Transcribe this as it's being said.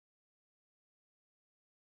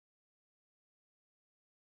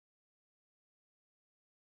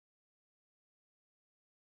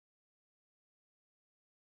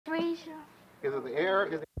Is it the air?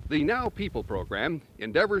 The Now People program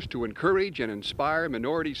endeavors to encourage and inspire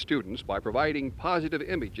minority students by providing positive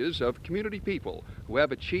images of community people who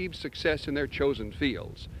have achieved success in their chosen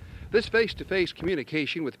fields. This face-to-face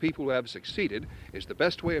communication with people who have succeeded is the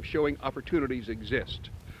best way of showing opportunities exist.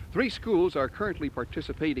 3 schools are currently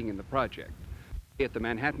participating in the project. At the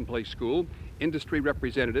Manhattan Place School, industry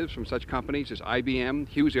representatives from such companies as IBM,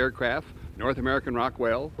 Hughes Aircraft, North American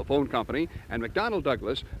Rockwell, the phone company, and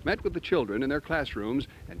McDonnell-Douglas met with the children in their classrooms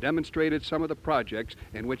and demonstrated some of the projects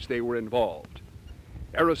in which they were involved.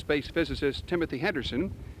 Aerospace physicist Timothy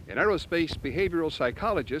Henderson and aerospace behavioral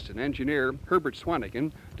psychologist and engineer Herbert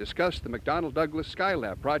Swanigan discussed the McDonnell-Douglas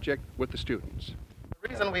Skylab project with the students. The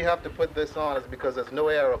reason we have to put this on is because there's no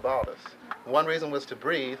air about us. One reason was to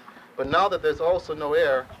breathe, but now that there's also no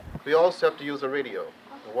air, we also have to use a radio.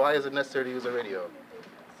 Why is it necessary to use a radio?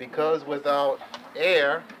 Because without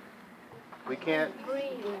air, we can't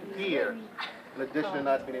hear, in addition to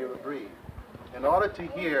not being able to breathe. In order to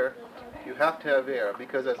hear, you have to have air,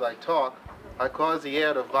 because as I talk, I cause the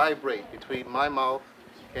air to vibrate between my mouth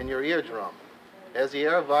and your eardrum. As the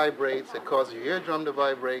air vibrates, it causes your eardrum to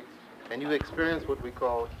vibrate, and you experience what we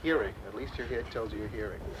call hearing. At least your head tells you you're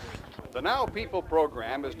hearing. The Now People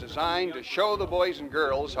program is designed to show the boys and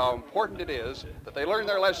girls how important it is that they learn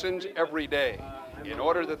their lessons every day in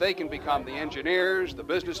order that they can become the engineers, the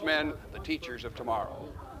businessmen, the teachers of tomorrow.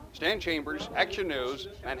 Stan Chambers, Action News,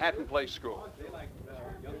 Manhattan Place School.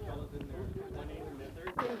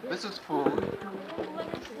 This is food.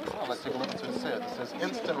 Oh, let's take a look at what it says. It says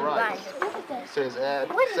instant rice. It says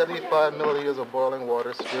add 75 milliliters of boiling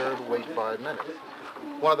water, stir, wait 5 minutes.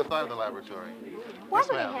 One of the 5 in the laboratory. Why Yes,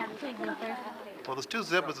 would it ma'am. have 3 zippers? Well, there's 2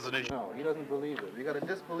 zippers as an issue. No, he doesn't believe it. You got to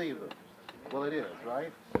disbelieve it. Well, it is,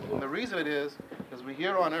 right? And the reason it is we're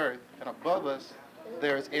here on Earth, and above us,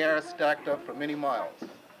 there's air stacked up for many miles,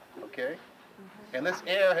 okay? And this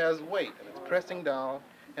air has weight, and it's pressing down,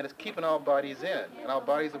 and it's keeping our bodies in, and our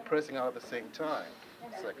bodies are pressing out at the same time.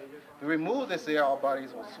 Second, if we remove this air, our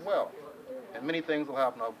bodies will swell, and many things will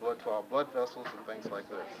happen to our blood vessels and things like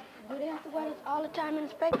this. Do they have to wear this all the time in the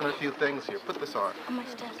space? Look at a few things here. Put this on. How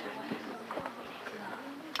much does it weigh?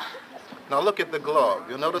 Now look at the glove.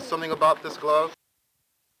 You'll notice something about this glove?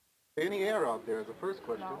 Any air out there is the first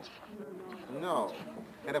question. No.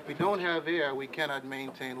 And if we don't have air, we cannot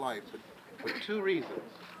maintain life for 2 reasons.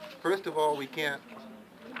 First of all, we can't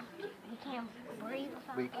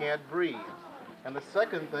breathe. And the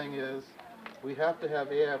second thing is we have to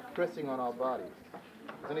have air pressing on our bodies.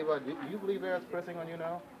 Does anybody, do you believe air is pressing on you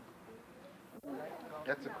now?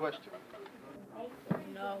 That's a question.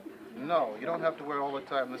 No. No, you don't have to wear it all the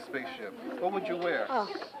time in the spaceship. What would you wear? Oh.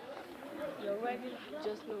 Your regular,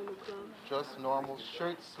 just normal clothes. Just normal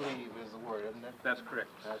shirt sleeve is the word, isn't it? That's correct.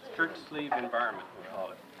 That's Shirt sleeve environment, we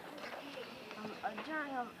call it.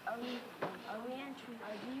 During a re-entry, do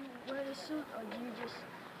you wear the suit or do you just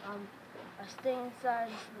stay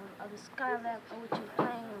inside of the Skylab or what you're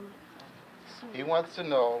playing suit? He wants to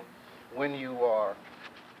know when you are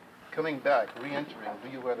coming back, re-entering, do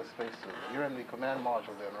you wear the spacesuit? You're in the command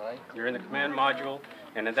module then, right? You're in the command module,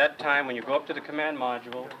 and at that time, when you go up to the command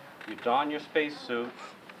module, you don your spacesuit,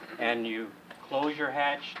 and you close your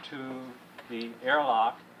hatch to the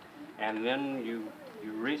airlock, and then you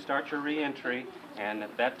restart your re-entry, and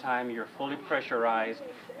at that time, you're fully pressurized,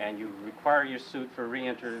 and you require your suit for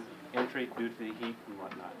re-entry due to the heat and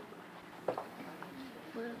whatnot.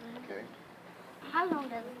 Okay. How long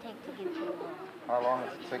does it take to get to the moon? How long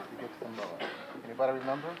does it take to get to the moon? Anybody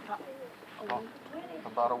remember?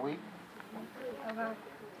 About a week? Around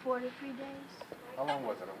 43 days. How long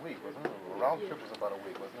was it? A week, wasn't it? The round trip was about a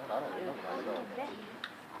week, wasn't it? I don't remember myself.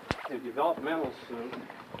 The developmental suit,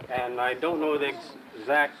 and I don't know the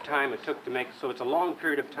exact time it took to make, so it's a long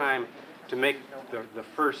period of time to make the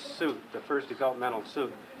first suit, the first developmental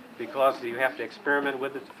suit, because you have to experiment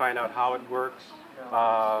with it to find out how it works,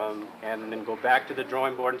 and then go back to the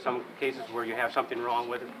drawing board in some cases where you have something wrong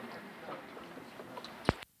with it.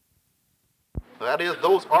 That is,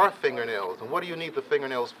 those are fingernails. And what do you need the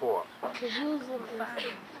fingernails for? To use it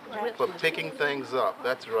For picking things up.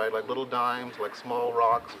 That's right, like little dimes, like small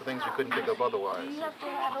rocks, things you couldn't pick up otherwise. Do you have to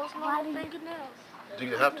have those long fingernails? Do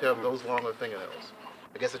you have to have those longer fingernails?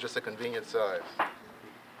 I guess it's just a convenient size.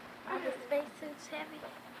 Are the spacesuits heavy?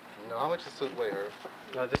 No, how much does the suit weigh, Herb?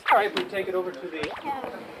 All right, we take it over to the...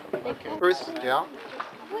 Okay. First, yeah?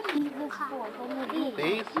 What is this for?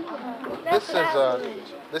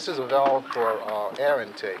 These? This is a valve for air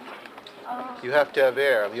intake. You have to have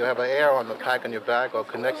air. You have an air on the pack on your back or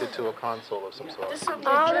connected to a console of some sort.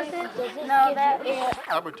 All of it? No, that air.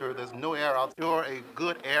 Laboratory, there's no air out. You're a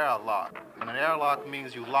good airlock. And an airlock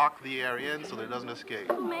means you lock the air in so that it doesn't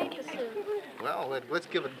escape. Who made the suit? Well, let's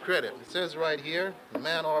give it credit. It says right here,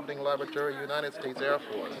 Man Orbiting Laboratory, United States Air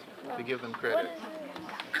Force. We give them credit.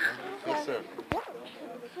 Yes, sir.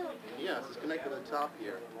 Yes, it's connected to the top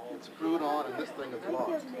here. It's screwed on and this thing is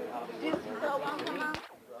locked.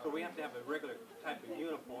 So we have to have a regular type of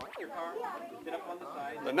uniform. Your car, sit up on the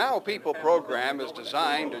side. The Now People program is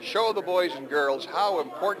designed to show the boys and girls how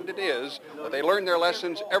important it is that they learn their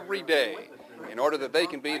lessons every day in order that they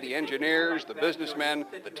can be the engineers, the businessmen,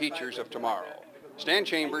 the teachers of tomorrow. Stan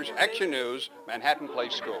Chambers, Action News, Manhattan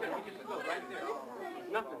Place School.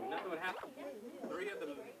 Nothing would happen. 3 of them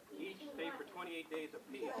each stay for 28 days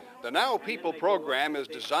apiece. The Now People program is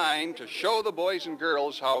designed to show the boys and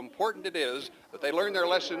girls how important it is that they learn their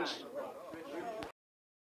lessons